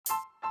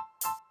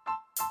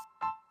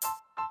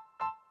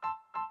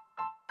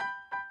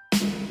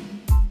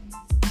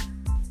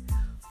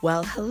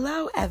Well,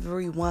 hello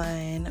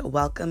everyone.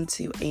 Welcome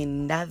to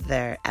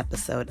another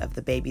episode of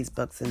the Babies,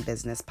 Books, and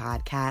Business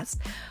podcast,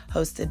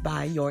 hosted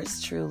by yours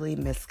truly,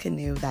 Miss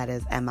Canoe. That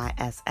is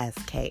MISSKANU.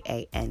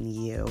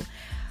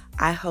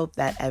 I hope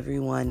that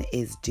everyone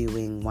is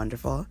doing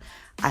wonderful.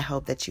 I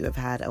hope that you have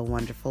had a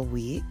wonderful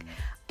week.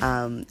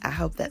 I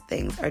hope that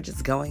things are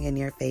just going in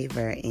your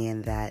favor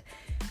and that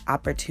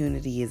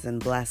opportunities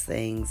and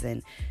blessings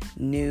and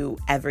new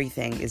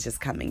everything is just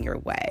coming your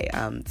way.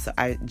 So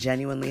I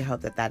genuinely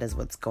hope that that is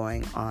what's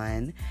going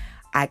on.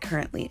 I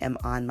currently am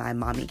on my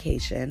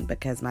mommycation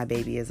because my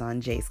baby is on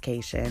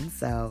Jacecation.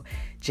 So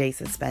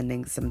Jace is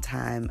spending some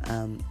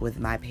time with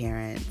my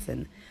parents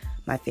and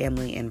my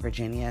family in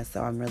Virginia.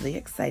 So I'm really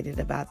excited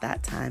about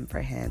that time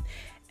for him,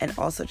 and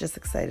also just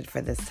excited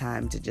for this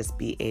time to just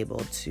be able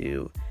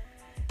to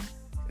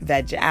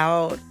veg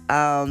out,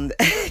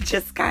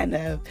 just kind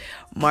of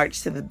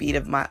march to the beat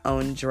of my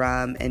own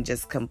drum and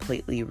just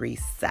completely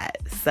reset.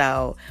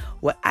 So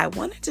what I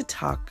wanted to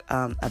talk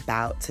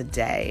about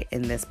today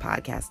in this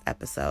podcast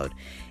episode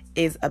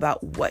is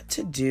about what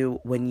to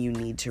do when you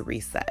need to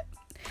reset.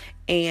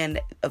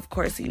 And of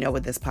course, you know,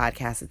 with this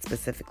podcast, it's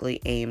specifically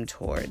aimed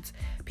towards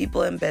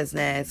people in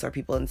business or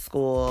people in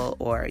school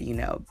or, you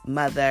know,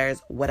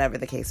 mothers, whatever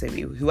the case may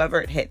be, whoever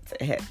it hits,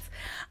 it hits.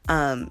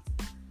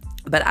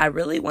 But I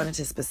really wanted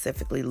to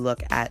specifically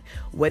look at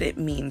what it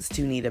means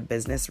to need a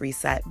business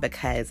reset,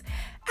 because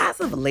as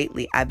of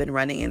lately, I've been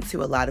running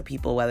into a lot of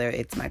people, whether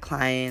it's my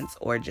clients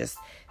or just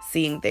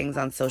seeing things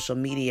on social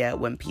media,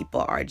 when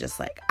people are just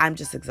like, I'm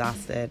just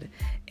exhausted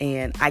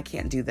and I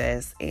can't do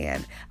this.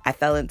 And I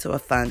fell into a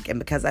funk. And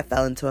because I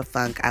fell into a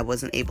funk, I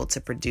wasn't able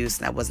to produce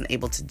and I wasn't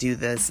able to do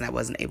this and I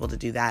wasn't able to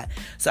do that.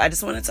 So I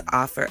just wanted to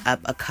offer up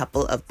a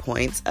couple of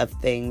points of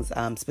things,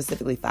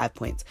 specifically 5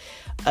 points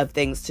of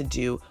things to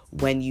do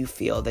when you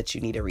feel that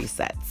you need a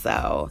reset.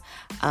 So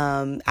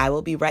I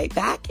will be right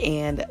back,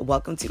 and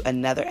welcome to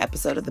another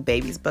episode of the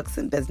Babies, Books,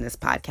 and Business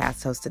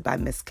podcast hosted by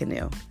Miss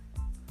Canoe.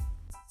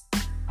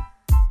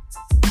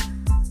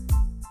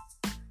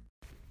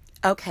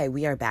 Okay,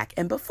 we are back.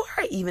 And before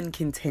I even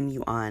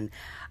continue on,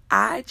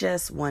 I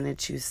just wanted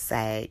to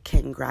say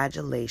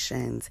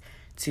congratulations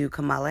to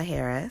Kamala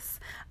Harris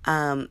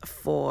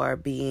for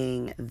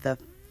being the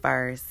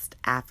first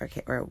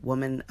African or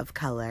woman of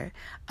color,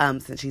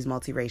 since she's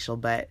multiracial,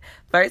 but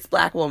first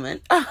Black woman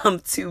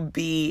to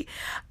be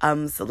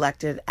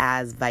selected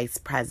as vice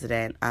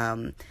president.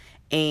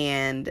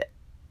 And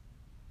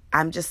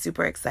I'm just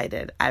super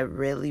excited. I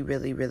really,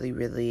 really, really,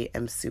 really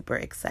am super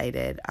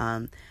excited.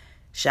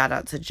 Shout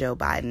out to Joe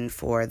Biden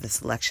for the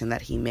selection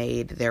that he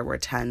made. There were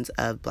tons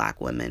of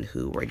Black women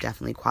who were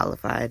definitely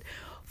qualified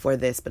for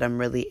this, but I'm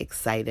really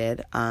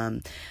excited.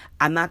 I'm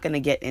not going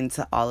to get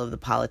into all of the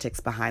politics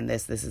behind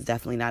this. This is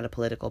definitely not a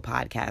political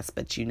podcast,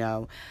 but you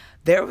know,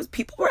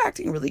 people were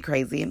acting really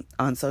crazy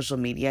on social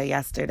media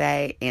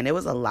yesterday, and it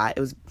was a lot.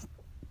 It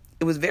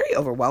was very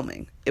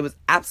overwhelming. It was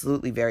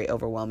absolutely very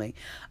overwhelming.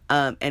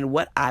 And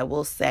what I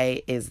will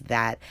say is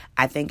that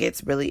I think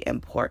it's really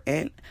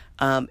important,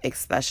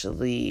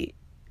 especially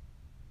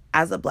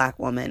as a Black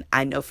woman.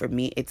 I know for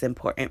me, it's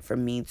important for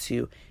me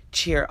to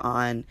cheer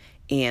on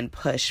and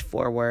push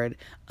forward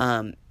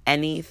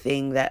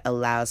anything that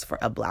allows for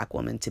a Black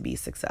woman to be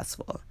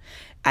successful.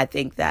 I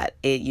think that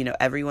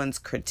everyone's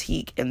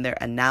critique and their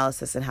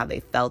analysis and how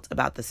they felt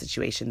about the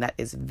situation, that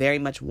is very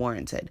much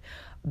warranted.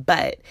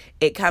 But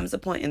it comes a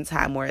point in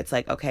time where it's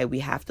like, okay,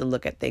 we have to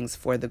look at things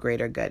for the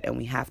greater good, and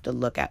we have to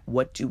look at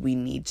what do we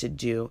need to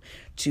do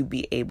to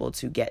be able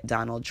to get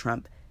Donald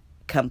Trump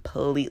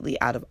completely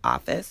out of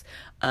office,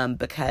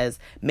 because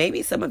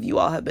maybe some of you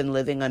all have been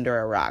living under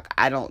a rock.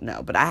 I don't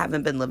know, but I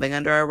haven't been living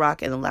under a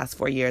rock, and the last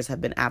 4 years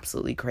have been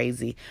absolutely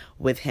crazy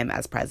with him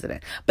as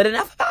president. But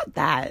enough about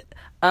that,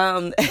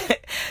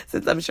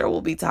 since I'm sure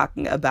we'll be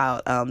talking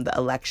about the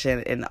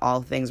election and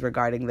all things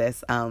regarding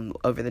this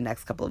over the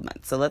next couple of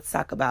months. So let's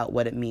talk about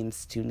what it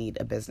means to need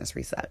a business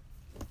reset.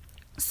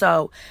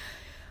 So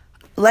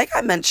like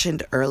I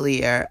mentioned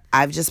earlier,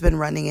 I've just been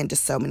running into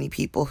so many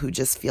people who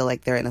just feel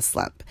like they're in a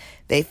slump.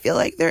 They feel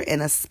like they're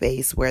in a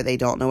space where they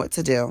don't know what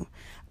to do.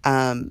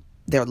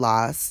 They're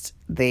lost.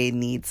 They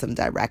need some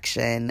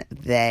direction.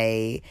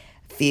 They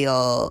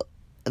feel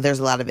there's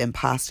a lot of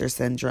imposter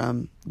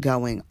syndrome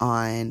going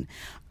on.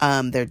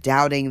 They're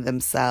doubting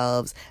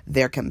themselves.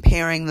 They're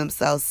comparing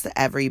themselves to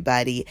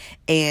everybody.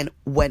 And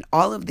when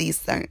all of these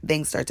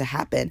things start to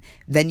happen,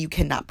 then you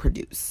cannot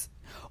produce,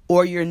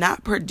 or you're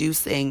not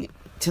producing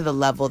to the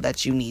level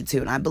that you need to.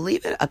 And I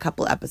believe a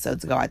couple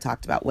episodes ago, I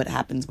talked about what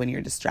happens when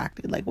you're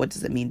distracted. Like, what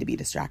does it mean to be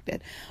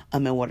distracted?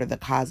 And what are the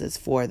causes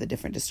for the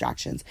different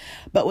distractions?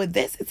 But with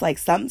this, it's like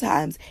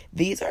sometimes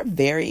these are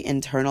very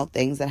internal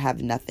things that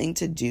have nothing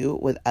to do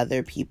with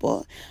other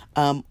people.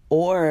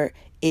 Or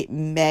it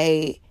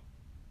may,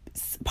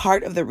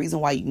 part of the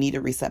reason why you need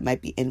a reset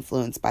might be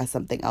influenced by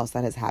something else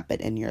that has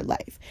happened in your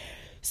life.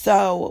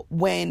 So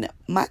when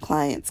my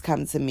clients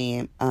come to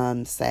me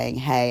saying,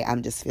 hey,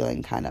 I'm just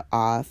feeling kind of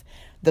off,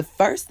 the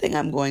first thing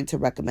I'm going to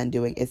recommend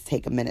doing is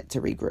take a minute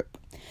to regroup.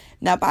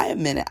 Now, by a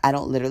minute, I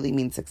don't literally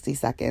mean 60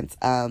 seconds.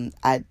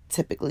 I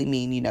typically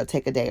mean,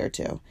 take a day or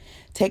two.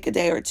 Take a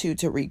day or two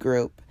to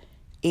regroup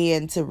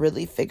and to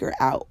really figure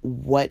out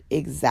what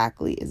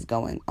exactly is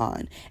going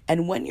on.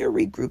 And when you're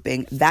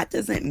regrouping, that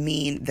doesn't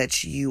mean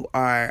that you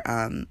are,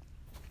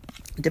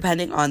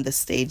 depending on the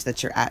stage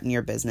that you're at in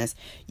your business,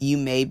 you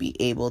may be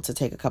able to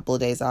take a couple of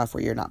days off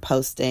where you're not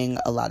posting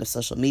a lot of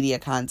social media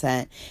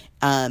content,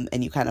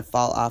 and you kind of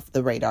fall off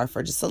the radar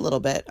for just a little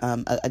bit.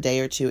 A day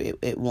or two,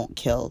 it won't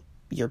kill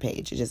your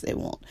page. It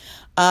won't.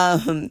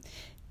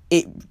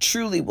 It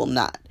truly will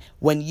not.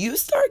 When you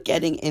start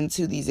getting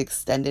into these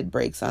extended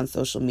breaks on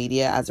social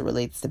media as it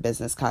relates to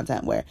business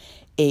content, where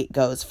it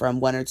goes from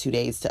 1 or 2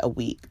 days to a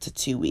week to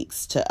 2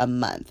 weeks to a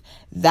month,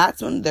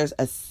 that's when there's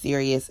a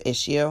serious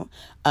issue,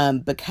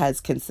 because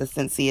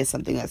consistency is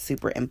something that's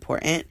super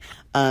important.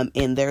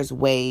 And there's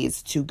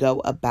ways to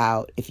go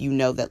about, if you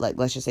know that, like,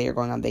 let's just say you're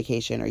going on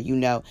vacation, or you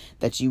know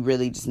that you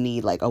really just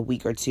need like a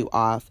week or two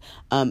off,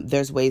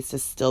 there's ways to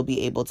still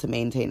be able to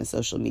maintain a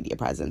social media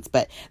presence.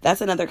 But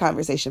that's another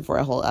conversation for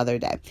a whole other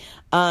day.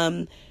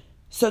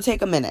 So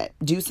take a minute,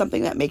 do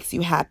something that makes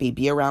you happy,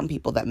 be around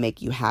people that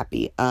make you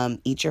happy,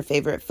 eat your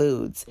favorite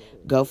foods,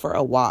 go for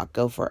a walk,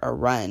 go for a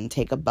run,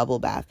 take a bubble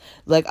bath.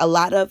 Like,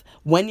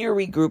 when you're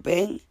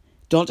regrouping,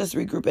 don't just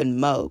regroup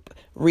and mope,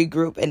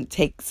 regroup and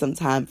take some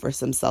time for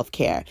some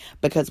self-care,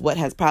 because what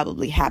has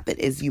probably happened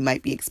is you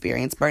might be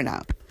experiencing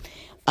burnout.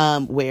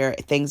 Where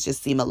things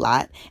just seem a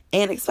lot.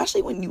 And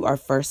especially when you are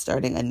first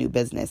starting a new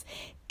business,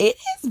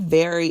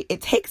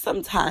 it takes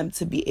some time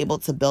to be able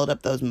to build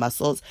up those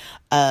muscles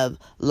of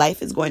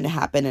life is going to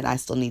happen and I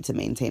still need to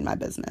maintain my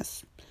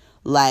business.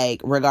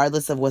 Like,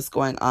 regardless of what's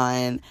going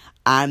on,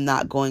 I'm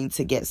not going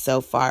to get so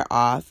far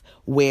off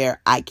where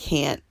I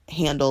can't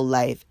handle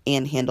life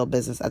and handle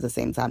business at the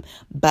same time.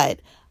 But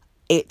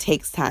it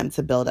takes time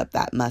to build up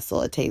that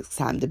muscle. It takes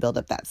time to build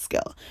up that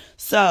skill.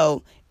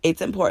 So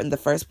it's important. The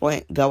first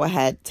point, go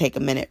ahead, take a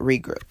minute,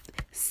 regroup.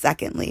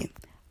 Secondly,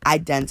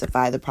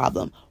 identify the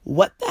problem.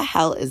 What the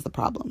hell is the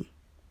problem?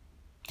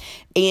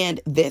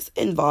 And this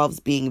involves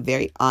being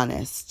very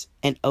honest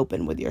and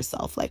open with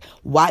yourself. Like,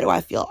 why do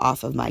I feel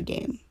off of my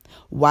game?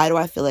 Why do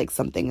I feel like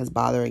something is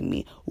bothering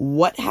me?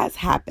 What has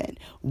happened?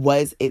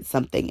 Was it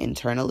something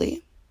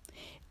internally?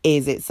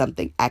 Is it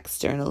something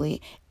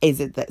externally? Is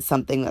it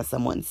something that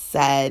someone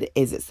said?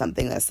 Is it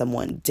something that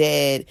someone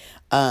did?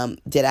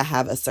 Did I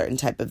have a certain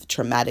type of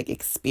traumatic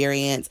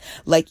experience?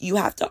 Like, you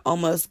have to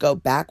almost go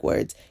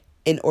backwards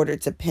in order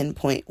to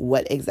pinpoint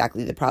what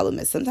exactly the problem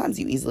is. Sometimes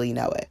you easily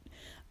know it.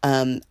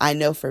 I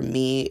know for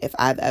me, if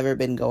I've ever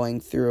been going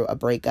through a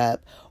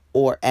breakup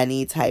or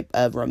any type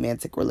of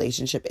romantic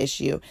relationship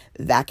issue,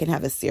 that can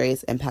have a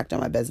serious impact on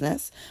my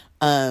business.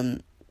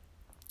 And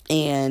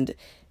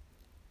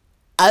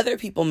other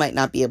people might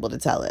not be able to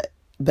tell it,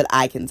 but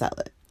I can tell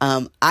it.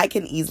 I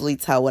can easily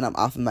tell when I'm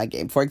off of my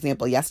game. For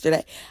example,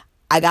 yesterday,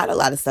 I got a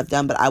lot of stuff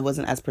done, but I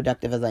wasn't as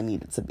productive as I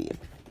needed to be.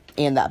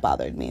 And that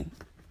bothered me.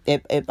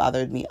 It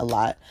bothered me a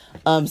lot.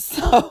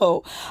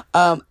 So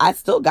I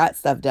still got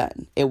stuff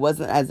done. It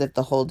wasn't as if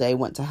the whole day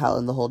went to hell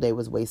and the whole day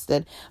was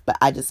wasted, but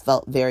I just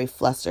felt very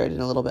flustered and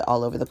a little bit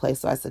all over the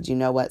place. So I said, you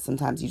know what?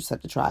 Sometimes you just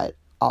have to try it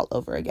all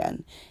over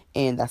again.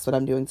 And that's what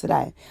I'm doing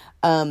today.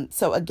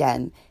 So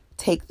again,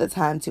 take the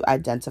time to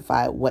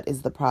identify what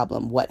is the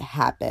problem, what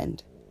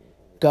happened.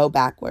 Go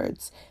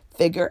backwards.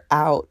 Figure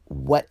out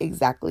what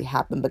exactly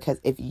happened, because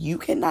if you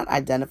cannot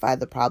identify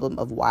the problem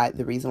of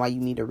the reason why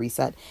you need a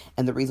reset,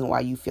 and the reason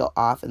why you feel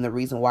off, and the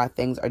reason why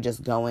things are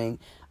just going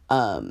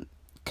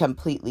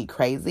completely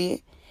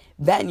crazy,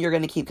 then you're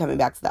going to keep coming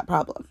back to that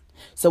problem.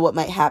 So what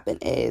might happen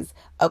is,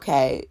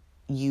 okay,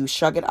 you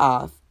shrug it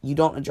off, you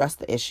don't address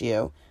the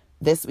issue.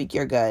 This week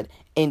you're good.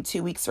 In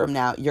 2 weeks from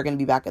now, you're going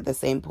to be back at the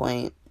same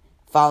point,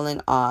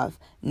 falling off,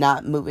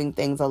 not moving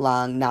things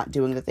along, not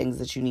doing the things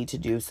that you need to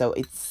do. So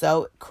it's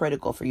so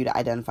critical for you to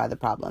identify the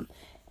problem.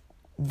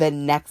 The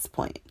next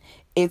point,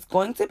 it's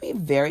going to be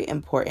very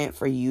important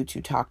for you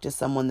to talk to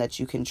someone that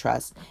you can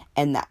trust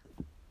and that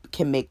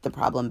can make the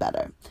problem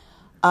better.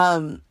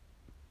 I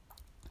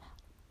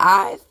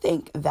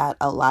think that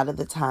a lot of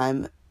the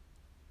time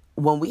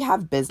when we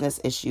have business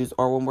issues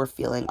or when we're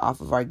feeling off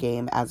of our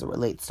game as it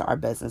relates to our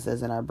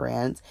businesses and our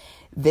brands,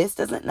 this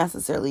doesn't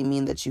necessarily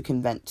mean that you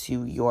can vent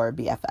to your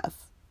BFF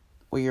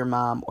or your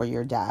mom or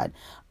your dad.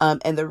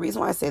 And the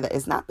reason why I say that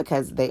is not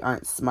because they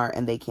aren't smart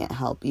and they can't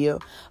help you,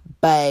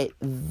 but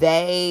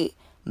they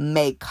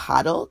may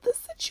coddle the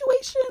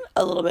situation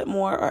a little bit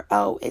more, or,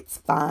 oh, it's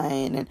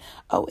fine, and,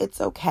 oh, it's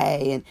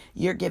okay, and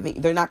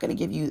they're not going to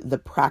give you the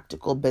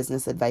practical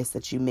business advice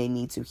that you may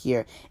need to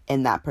hear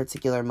in that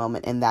particular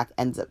moment, and that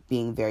ends up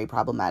being very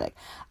problematic.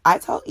 I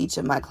tell each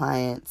of my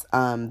clients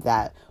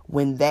that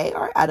when they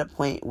are at a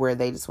point where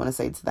they just want to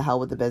say to the hell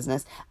with the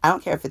business, I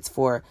don't care if it's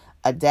for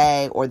a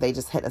day or they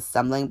just hit a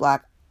stumbling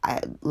block,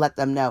 I let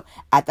them know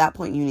at that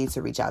point you need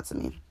to reach out to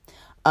me.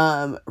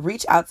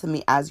 Reach out to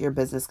me as your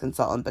business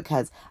consultant,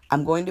 because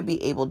I'm going to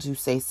be able to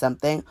say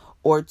something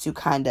or to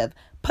kind of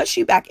push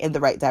you back in the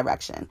right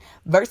direction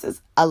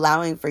versus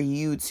allowing for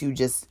you to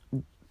just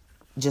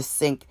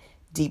sink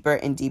deeper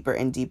and deeper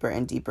and deeper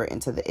and deeper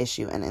into the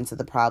issue and into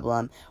the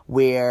problem,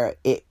 where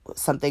it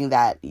something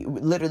that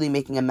literally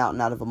making a mountain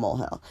out of a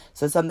molehill.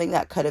 So something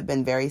that could have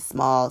been very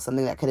small,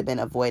 something that could have been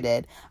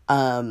avoided,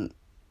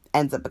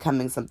 ends up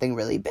becoming something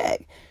really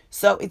big.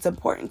 So it's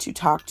important to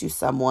talk to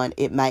someone.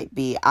 It might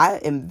be,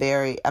 I'm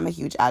a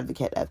huge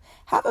advocate of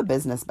have a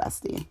business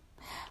bestie.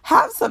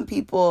 Have some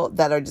people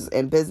that are just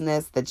in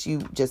business that you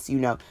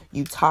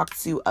talk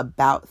to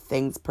about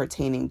things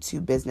pertaining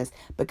to business,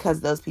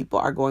 because those people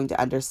are going to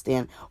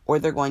understand, or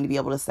they're going to be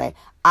able to say,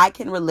 I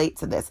can relate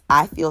to this.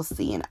 I feel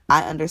seen.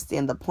 I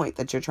understand the point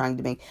that you're trying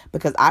to make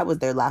because I was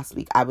there last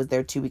week. I was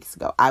there 2 weeks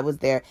ago. I was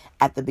there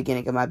at the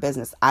beginning of my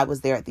business. I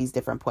was there at these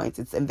different points.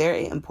 It's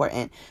very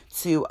important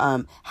to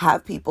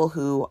have people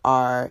who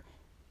are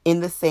in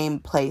the same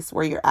place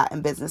where you're at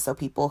in business. So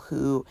people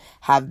who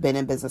have been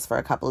in business for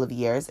a couple of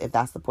years, if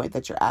that's the point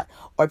that you're at,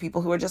 or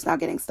people who are just now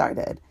getting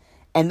started.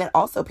 And then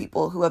also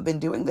people who have been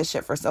doing this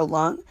shit for so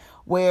long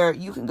where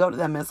you can go to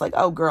them and it's like,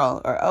 oh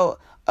girl, or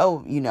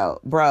oh,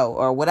 bro,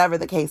 or whatever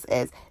the case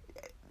is.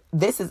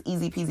 This is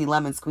easy peasy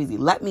lemon squeezy.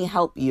 Let me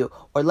help you,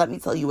 or let me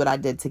tell you what I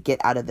did to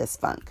get out of this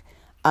funk.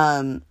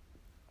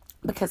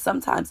 Because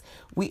sometimes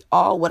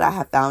what I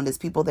have found is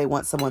people, they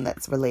want someone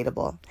that's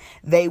relatable.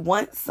 They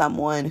want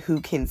someone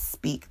who can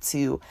speak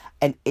to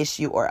an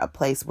issue or a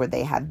place where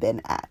they have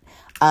been at.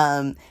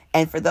 And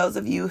for those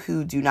of you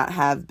who do not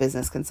have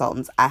business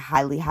consultants, I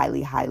highly,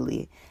 highly,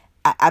 highly,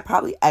 I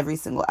probably every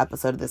single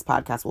episode of this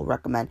podcast will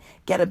recommend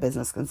get a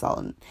business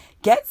consultant.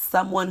 Get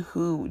someone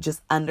who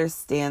just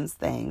understands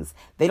things.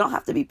 They don't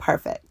have to be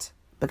perfect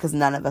because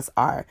none of us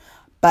are.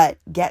 But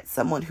get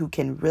someone who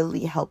can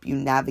really help you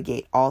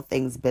navigate all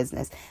things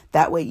business.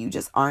 That way you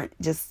just aren't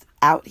just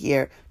out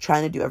here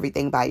trying to do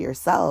everything by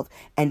yourself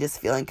and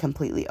just feeling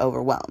completely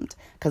overwhelmed.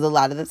 Because a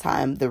lot of the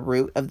time, the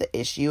root of the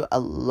issue, a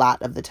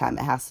lot of the time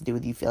it has to do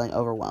with you feeling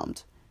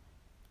overwhelmed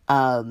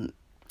and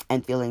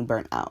feeling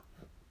burnt out.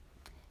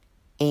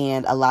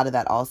 And a lot of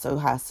that also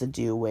has to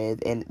do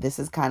with, and this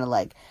is kind of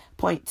like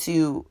point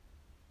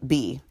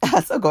 2B.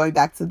 So going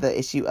back to the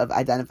issue of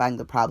identifying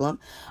the problem,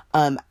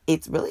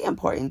 it's really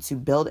important to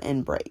build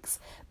in breaks,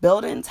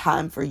 build in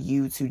time for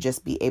you to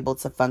just be able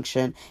to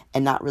function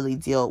and not really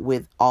deal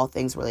with all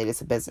things related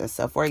to business.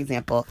 So for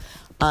example,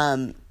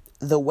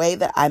 the way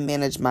that I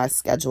manage my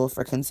schedule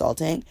for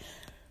consulting,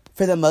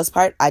 for the most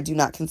part, I do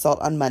not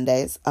consult on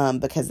Mondays,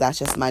 because that's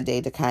just my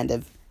day to kind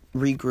of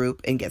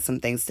regroup and get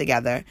some things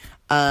together,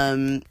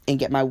 and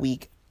get my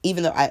week.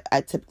 Even though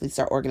I typically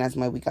start organizing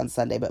my week on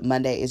Sunday, but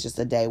Monday is just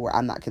a day where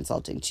I'm not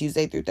consulting.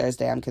 Tuesday through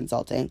Thursday, I'm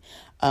consulting.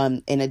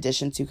 In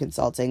addition to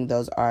consulting,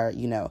 those are,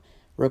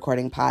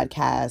 recording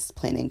podcasts,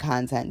 planning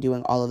content,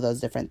 doing all of those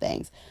different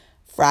things.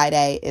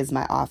 Friday is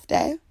my off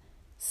day.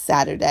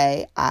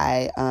 Saturday,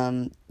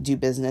 I do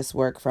business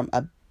work from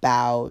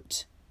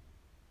about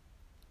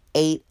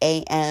 8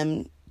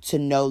 a.m. to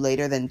no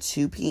later than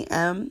 2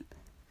 p.m.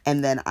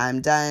 And then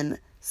I'm done.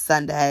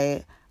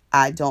 Sunday,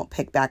 I don't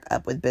pick back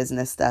up with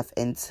business stuff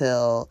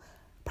until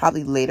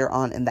probably later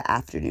on in the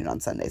afternoon on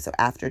Sunday. So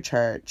after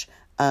church.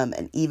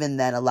 And even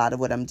then, a lot of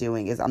what I'm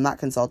doing is I'm not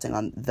consulting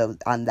on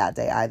that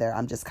day either.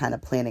 I'm just kind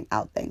of planning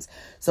out things.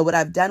 So what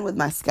I've done with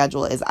my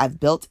schedule is I've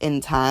built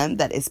in time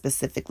that is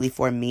specifically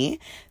for me.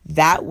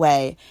 That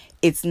way,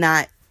 it's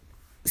not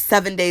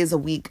 7 days a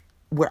week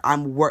where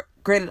I'm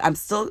Granted, I'm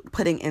still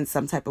putting in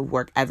some type of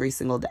work every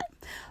single day.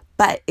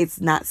 But it's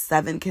not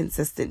 7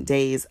 consistent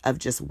days of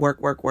just work,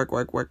 where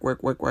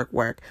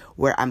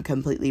I'm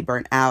completely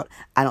burnt out.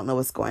 I don't know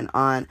what's going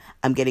on.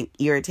 I'm getting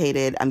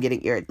irritated.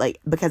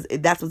 Because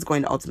that's what's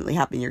going to ultimately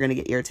happen. You're going to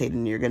get irritated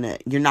and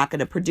you're not going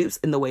to produce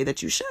in the way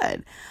that you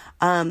should.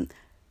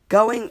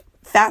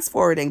 Fast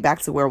forwarding back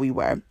to where we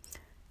were.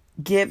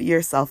 Give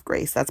yourself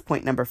grace. That's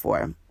point number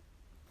 4.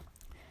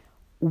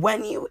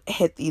 When you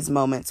hit these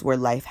moments where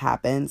life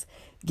happens,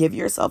 give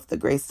yourself the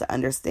grace to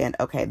understand,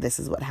 okay, this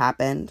is what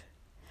happened.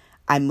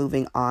 I'm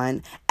moving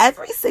on.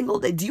 Every single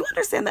day. Do you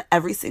understand that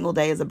every single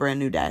day is a brand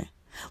new day?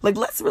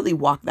 Let's really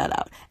walk that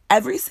out.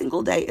 Every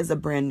single day is a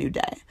brand new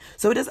day.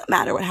 So it doesn't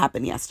matter what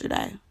happened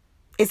yesterday.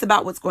 It's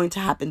about what's going to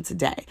happen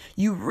today.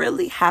 You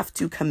really have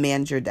to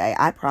command your day.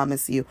 I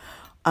promise you.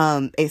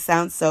 It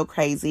sounds so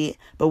crazy,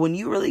 but when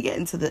you really get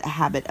into the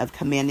habit of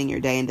commanding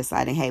your day and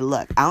deciding, hey,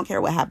 look, I don't care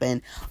what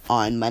happened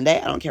on Monday.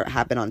 I don't care what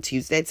happened on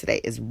Tuesday.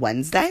 Today is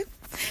Wednesday.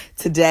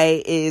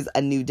 Today is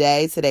a new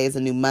day. Today is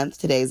a new month.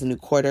 Today is a new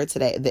quarter.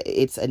 Today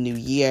it's a new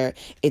year.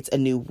 It's a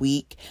new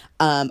week.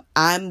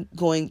 I'm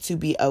going to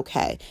be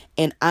okay.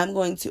 And I'm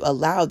going to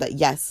allow that,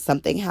 yes,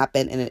 something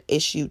happened and an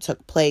issue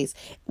took place,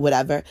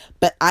 whatever,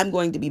 but I'm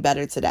going to be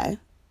better today.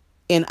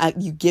 And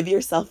you give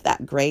yourself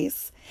that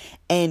grace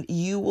and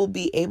you will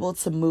be able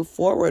to move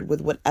forward with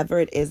whatever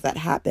it is that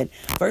happened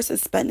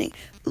versus spending.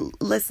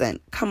 Listen,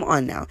 come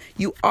on now.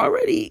 You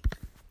already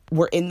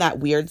were in that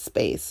weird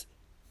space.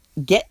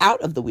 Get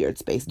out of the weird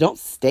space. Don't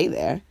stay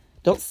there.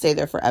 Don't stay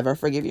there forever.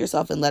 Forgive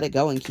yourself and let it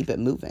go and keep it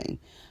moving.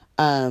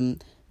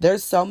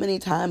 There's so many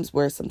times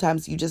where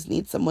sometimes you just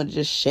need someone to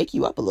just shake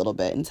you up a little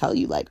bit and tell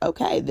you, like,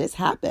 okay, this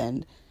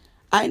happened.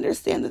 I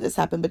understand that this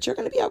happened, but you're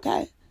going to be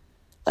okay.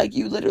 Like,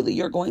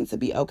 you're going to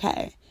be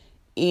okay.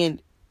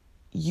 And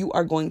you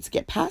are going to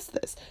get past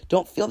this.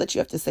 Don't feel that you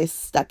have to stay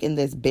stuck in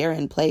this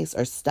barren place,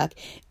 or stuck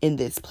in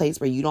this place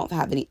where you don't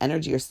have any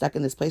energy, or stuck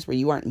in this place where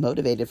you aren't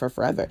motivated for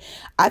forever.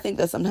 I think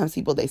that sometimes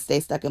people, they stay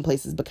stuck in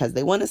places because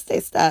they want to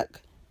stay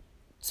stuck.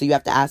 So you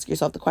have to ask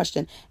yourself the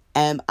question,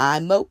 am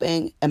I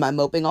moping? Am I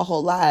moping a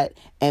whole lot?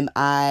 Am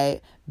I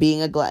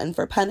being a glutton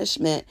for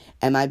punishment?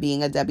 Am I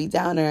being a Debbie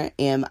Downer?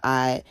 Do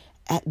I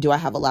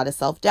have a lot of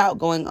self-doubt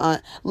going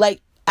on?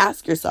 Like,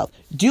 ask yourself,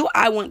 do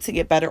I want to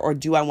get better, or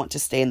do I want to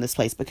stay in this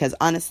place? Because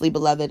honestly,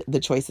 beloved, the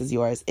choice is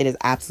yours. It is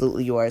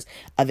absolutely yours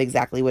of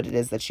exactly what it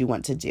is that you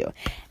want to do.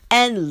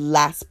 And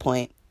last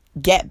point,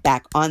 get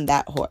back on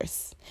that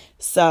horse.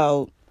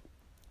 So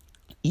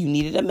you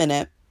needed a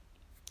minute.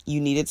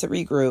 You needed to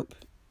regroup.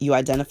 You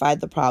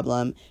identified the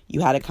problem. You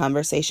had a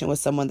conversation with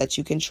someone that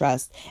you can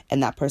trust,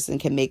 and that person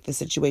can make the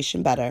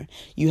situation better.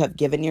 You have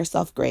given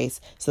yourself grace.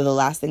 So the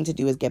last thing to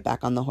do is get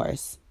back on the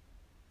horse.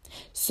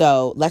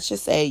 So let's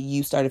just say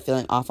you started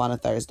feeling off on a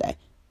Thursday.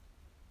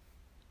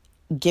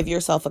 Give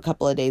yourself a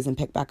couple of days and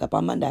pick back up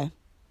on Monday.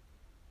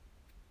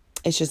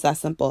 It's just that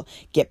simple.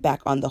 Get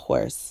back on the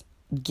horse.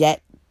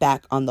 Get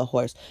back on the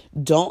horse.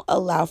 Don't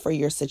allow for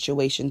your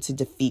situation to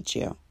defeat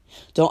you.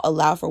 Don't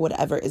allow for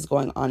whatever is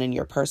going on in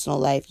your personal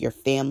life, your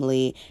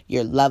family,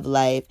 your love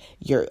life,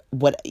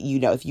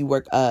 if you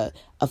work a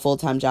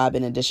full-time job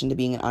in addition to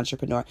being an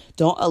entrepreneur.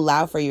 Don't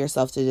allow for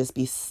yourself to just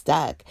be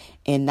stuck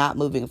and not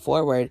moving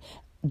forward.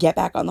 Get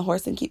back on the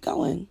horse and keep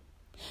going.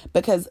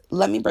 Because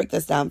let me break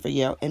this down for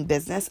you. In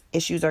business,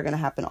 issues are going to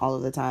happen all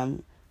of the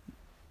time.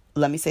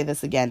 Let me say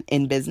this again.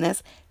 In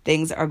business,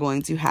 things are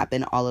going to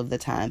happen all of the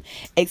time,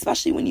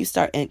 especially when you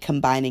start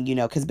combining,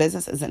 because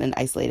business isn't an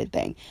isolated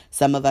thing.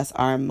 Some of us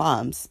are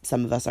moms.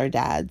 Some of us are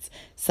dads.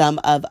 Some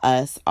of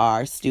us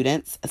are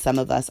students. Some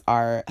of us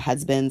are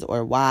husbands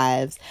or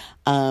wives.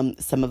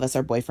 Some of us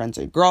are boyfriends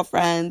or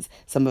girlfriends.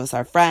 Some of us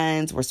are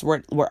friends.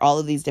 We're all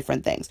of these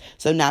different things.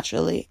 So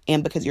naturally,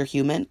 and because you're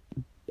human,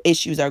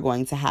 issues are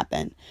going to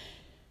happen.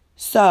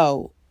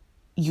 So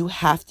you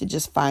have to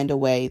just find a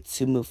way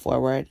to move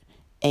forward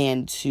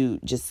and to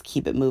just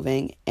keep it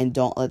moving, and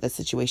don't let the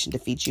situation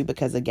defeat you,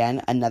 because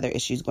again, another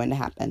issue is going to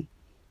happen,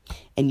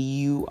 and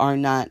you are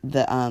not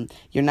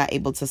you're not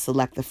able to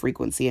select the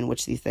frequency in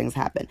which these things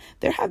happen.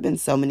 There have been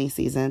so many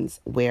seasons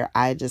where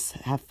I just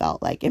have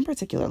felt like, in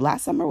particular,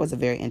 last summer was a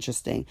very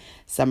interesting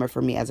summer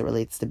for me as it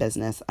relates to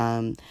business.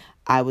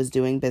 I was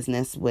doing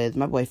business with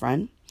my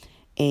boyfriend,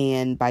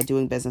 and by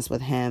doing business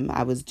with him,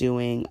 I was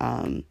doing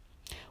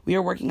we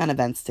were working on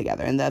events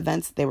together, and the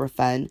events, they were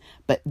fun,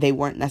 but they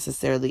weren't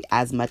necessarily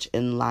as much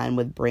in line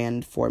with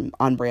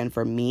on brand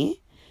for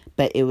me,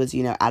 but it was,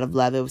 out of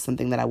love. It was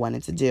something that I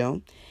wanted to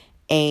do.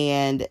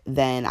 And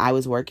then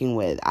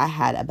I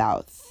had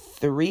about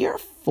 3 or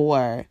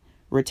 4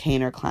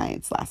 retainer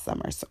clients last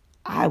summer. So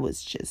I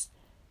was just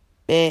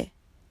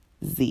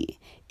busy.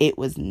 It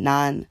was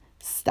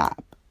nonstop.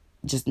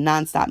 Just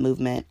nonstop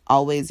movement,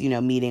 always,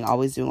 meeting,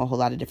 always doing a whole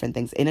lot of different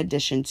things, in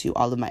addition to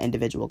all of my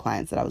individual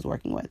clients that I was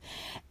working with.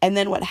 And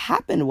then what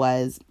happened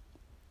was,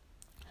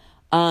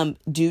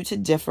 due to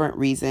different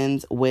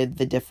reasons with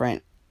the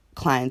different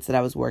clients that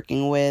I was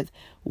working with,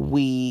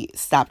 we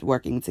stopped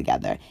working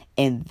together,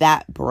 and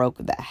that broke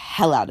the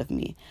hell out of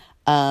me.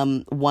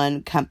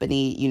 One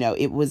company,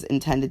 it was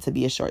intended to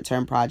be a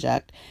short-term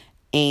project,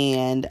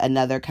 and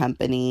another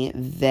company,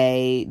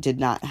 they did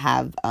not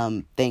have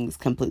things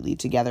completely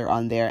together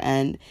on their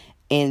end.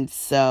 And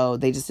so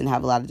they just didn't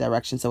have a lot of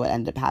direction. So what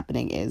ended up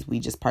happening is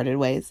we just parted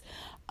ways.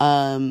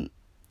 Then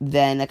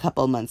a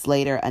couple months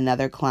later,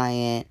 another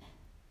client,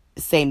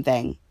 same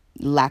thing,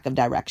 lack of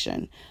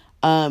direction.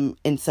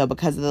 And so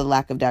because of the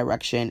lack of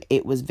direction,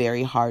 it was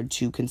very hard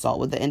to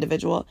consult with the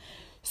individual.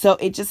 So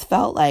it just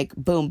felt like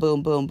boom,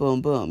 boom, boom,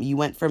 boom, boom. You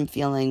went from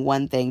feeling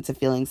one thing to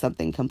feeling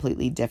something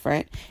completely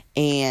different.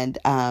 And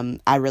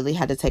I really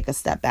had to take a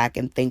step back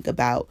and think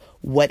about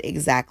what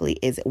is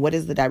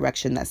the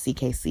direction that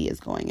CKC is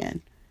going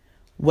in?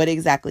 What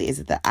exactly is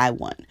it that I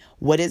want?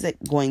 What is it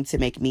going to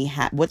make me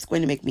what's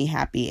going to make me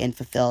happy and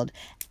fulfilled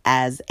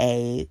as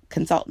a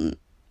consultant?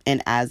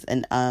 And as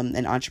an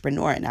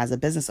entrepreneur and as a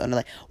business owner,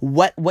 like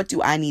what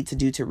do I need to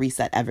do to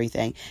reset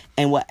everything?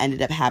 And what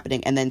ended up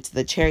happening, and then to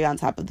the cherry on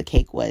top of the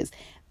cake, was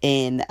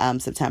in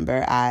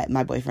September,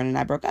 my boyfriend and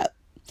I broke up.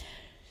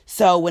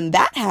 So when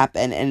that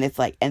happened,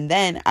 and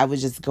then I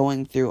was just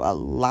going through a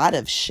lot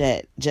of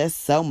shit,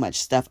 just so much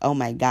stuff. Oh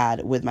my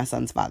God, with my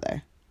son's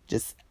father,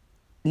 just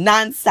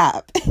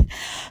nonstop.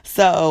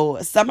 So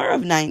summer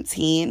of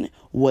 19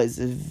 was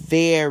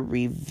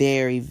very,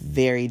 very,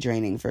 very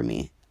draining for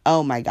me.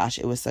 Oh my gosh,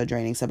 it was so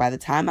draining. So by the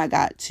time I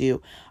got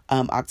to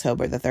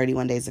October, the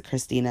 31 Days of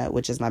Christina,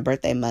 which is my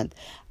birthday month,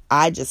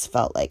 I just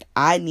felt like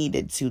I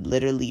needed to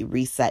literally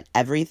reset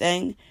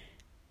everything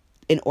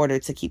in order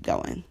to keep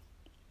going,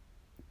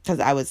 because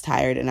I was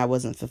tired and I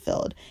wasn't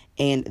fulfilled.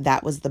 And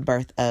that was the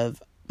birth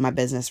of my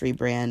business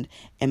rebrand,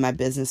 and my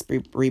business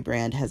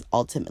rebrand has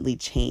ultimately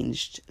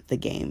changed the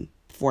game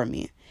for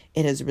me.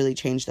 It has really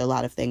changed a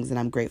lot of things, and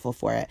I'm grateful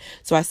for it.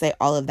 So I say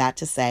all of that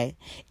to say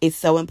it's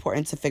so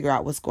important to figure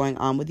out what's going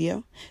on with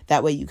you.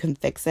 That way you can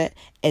fix it.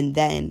 And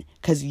then,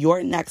 because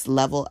your next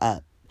level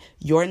up,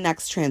 your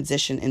next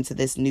transition into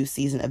this new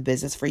season of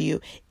business for you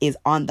is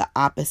on the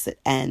opposite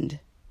end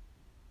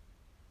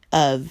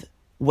of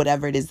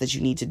whatever it is that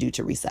you need to do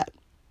to reset.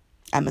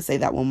 I'm going to say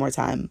that one more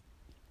time.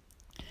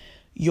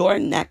 Your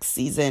next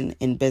season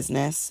in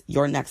business,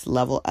 your next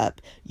level up,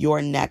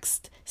 your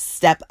next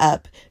step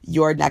up,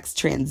 your next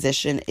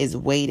transition is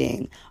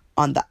waiting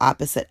on the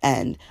opposite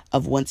end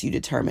of once you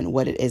determine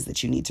what it is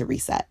that you need to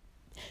reset.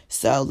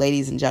 So,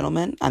 ladies and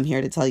gentlemen, I'm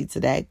here to tell you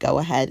today, go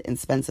ahead and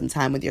spend some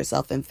time with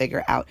yourself and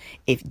figure out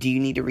do you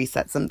need to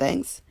reset some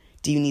things?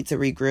 Do you need to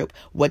regroup?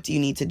 What do you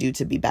need to do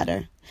to be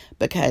better?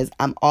 Because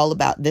I'm all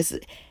about this.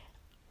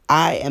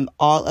 I am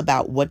all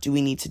about what do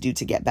we need to do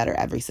to get better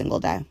every single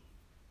day.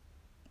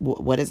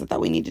 What is it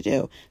that we need to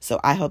do? So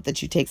I hope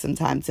that you take some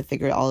time to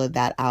figure all of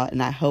that out.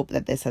 And I hope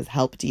that this has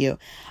helped you.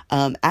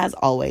 As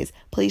always,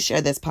 please share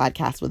this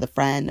podcast with a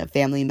friend, a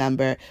family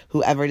member,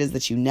 whoever it is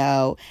that you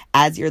know.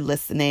 As you're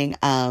listening,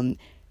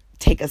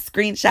 take a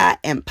screenshot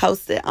and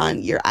post it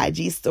on your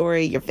IG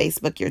story, your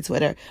Facebook, your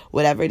Twitter,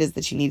 whatever it is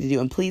that you need to do.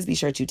 And please be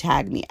sure to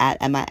tag me at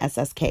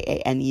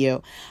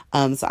MISSKANU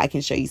so I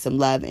can show you some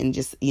love and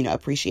just,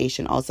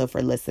 appreciation also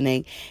for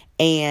listening.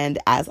 And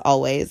as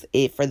always,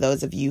 for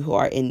those of you who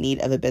are in need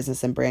of a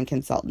business and brand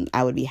consultant,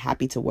 I would be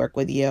happy to work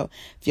with you.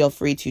 Feel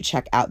free to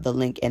check out the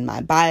link in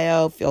my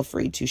bio. Feel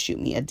free to shoot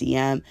me a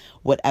DM,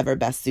 whatever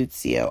best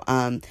suits you.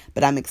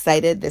 But I'm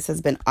excited. This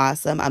has been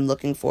awesome. I'm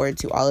looking forward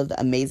to all of the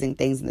amazing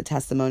things and the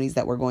testimonies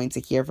that we're going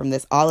to hear from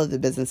this, all of the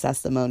business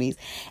testimonies.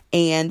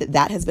 And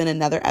that has been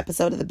another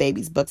episode of the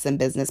Babies, Books, and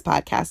Business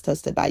podcast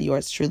hosted by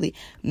yours truly,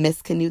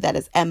 Miss Kanu. That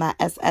is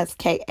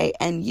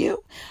MISSKANU.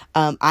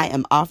 I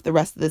am off the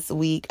rest of this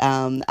week.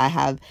 I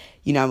have,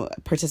 I'm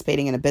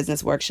participating in a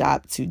business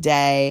workshop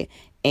today,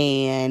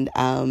 and,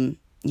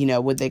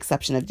 with the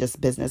exception of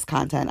just business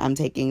content, I'm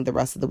taking the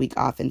rest of the week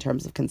off in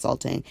terms of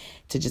consulting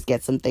to just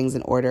get some things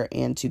in order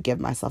and to give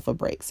myself a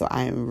break. So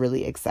I am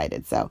really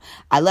excited. So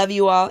I love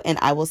you all, and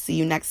I will see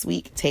you next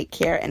week. Take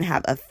care and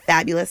have a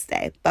fabulous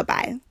day.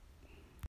 Bye-bye.